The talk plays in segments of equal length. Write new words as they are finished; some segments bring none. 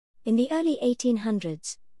In the early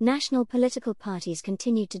 1800s, national political parties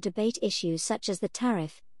continued to debate issues such as the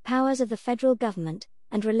tariff, powers of the federal government,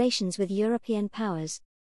 and relations with European powers.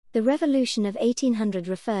 The Revolution of 1800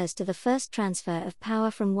 refers to the first transfer of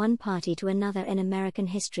power from one party to another in American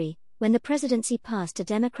history, when the presidency passed to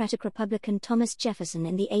Democratic Republican Thomas Jefferson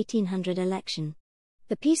in the 1800 election.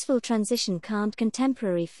 The peaceful transition calmed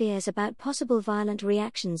contemporary fears about possible violent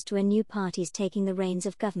reactions to a new party's taking the reins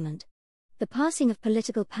of government. The passing of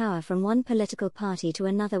political power from one political party to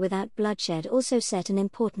another without bloodshed also set an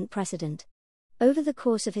important precedent. Over the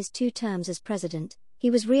course of his 2 terms as president, he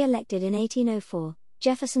was re-elected in 1804.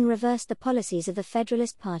 Jefferson reversed the policies of the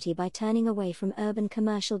Federalist Party by turning away from urban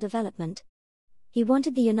commercial development. He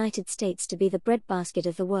wanted the United States to be the breadbasket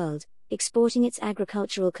of the world, exporting its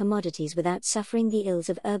agricultural commodities without suffering the ills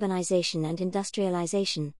of urbanization and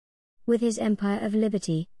industrialization. With his Empire of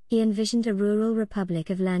Liberty, he envisioned a rural republic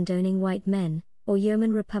of landowning white men, or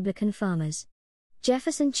yeoman Republican farmers.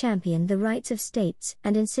 Jefferson championed the rights of states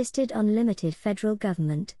and insisted on limited federal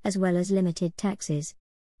government as well as limited taxes.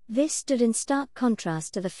 This stood in stark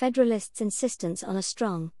contrast to the Federalists' insistence on a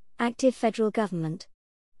strong, active federal government.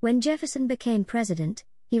 When Jefferson became president,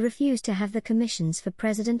 he refused to have the commissions for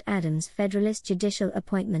President Adams' Federalist judicial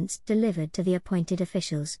appointments delivered to the appointed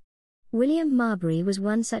officials. William Marbury was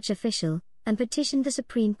one such official, and petitioned the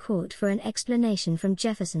Supreme Court for an explanation from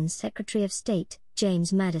Jefferson's Secretary of State,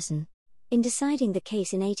 James Madison. In deciding the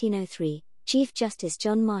case in 1803, Chief Justice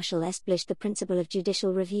John Marshall established the principle of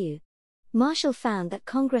judicial review. Marshall found that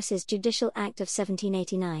Congress's Judicial Act of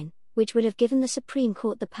 1789, which would have given the Supreme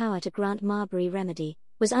Court the power to grant Marbury remedy,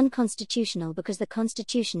 was unconstitutional because the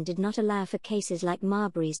Constitution did not allow for cases like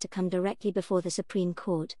Marbury's to come directly before the Supreme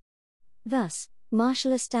Court. Thus,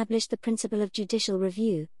 Marshall established the principle of judicial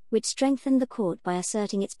review, which strengthened the court by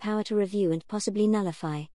asserting its power to review and possibly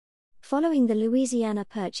nullify. Following the Louisiana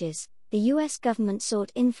Purchase, the U.S. government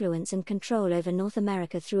sought influence and control over North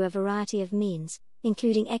America through a variety of means,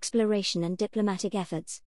 including exploration and diplomatic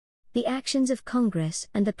efforts. The actions of Congress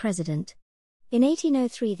and the President. In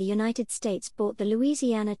 1803, the United States bought the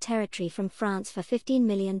Louisiana Territory from France for $15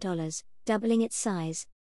 million, doubling its size.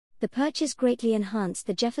 The purchase greatly enhanced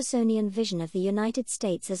the Jeffersonian vision of the United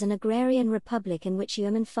States as an agrarian republic in which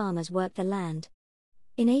yeoman farmers worked the land.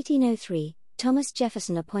 In 1803, Thomas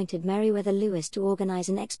Jefferson appointed Meriwether Lewis to organize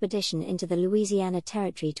an expedition into the Louisiana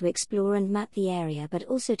Territory to explore and map the area, but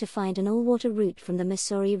also to find an all-water route from the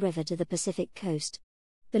Missouri River to the Pacific coast.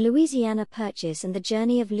 The Louisiana Purchase and the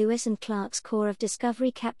journey of Lewis and Clark's Corps of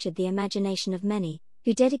Discovery captured the imagination of many,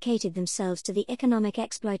 who dedicated themselves to the economic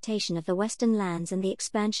exploitation of the western lands and the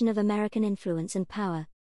expansion of American influence and power.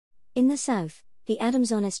 In the South, the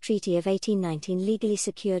Adams-Onis Treaty of 1819 legally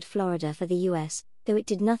secured Florida for the U.S., though it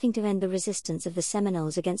did nothing to end the resistance of the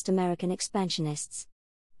Seminoles against American expansionists.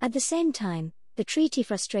 At the same time, the treaty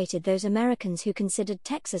frustrated those Americans who considered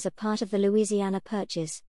Texas a part of the Louisiana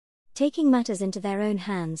Purchase. Taking matters into their own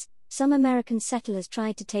hands, some American settlers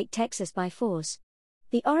tried to take Texas by force.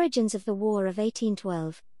 The origins of the War of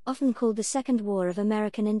 1812, often called the Second War of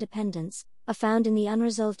American Independence, are found in the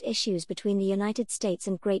unresolved issues between the United States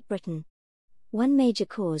and Great Britain. One major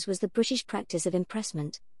cause was the British practice of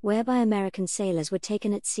impressment, whereby American sailors were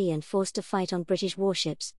taken at sea and forced to fight on British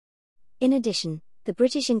warships. In addition, the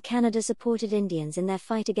British in Canada supported Indians in their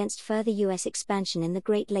fight against further U.S. expansion in the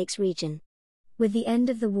Great Lakes region. With the end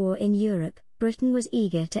of the war in Europe, Britain was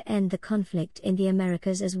eager to end the conflict in the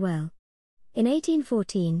Americas as well. In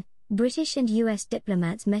 1814, British and U.S.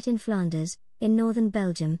 diplomats met in Flanders, in northern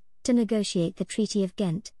Belgium, to negotiate the Treaty of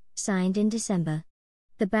Ghent, signed in December.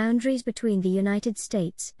 The boundaries between the United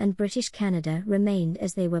States and British Canada remained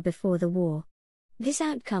as they were before the war. This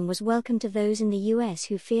outcome was welcome to those in the US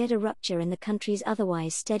who feared a rupture in the country's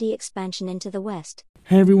otherwise steady expansion into the West.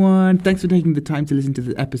 Hey everyone, thanks for taking the time to listen to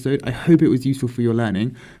this episode. I hope it was useful for your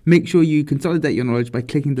learning. Make sure you consolidate your knowledge by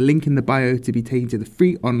clicking the link in the bio to be taken to the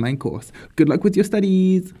free online course. Good luck with your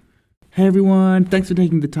studies! Hey everyone, thanks for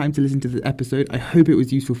taking the time to listen to this episode. I hope it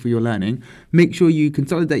was useful for your learning. Make sure you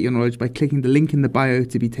consolidate your knowledge by clicking the link in the bio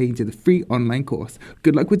to be taken to the free online course.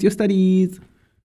 Good luck with your studies!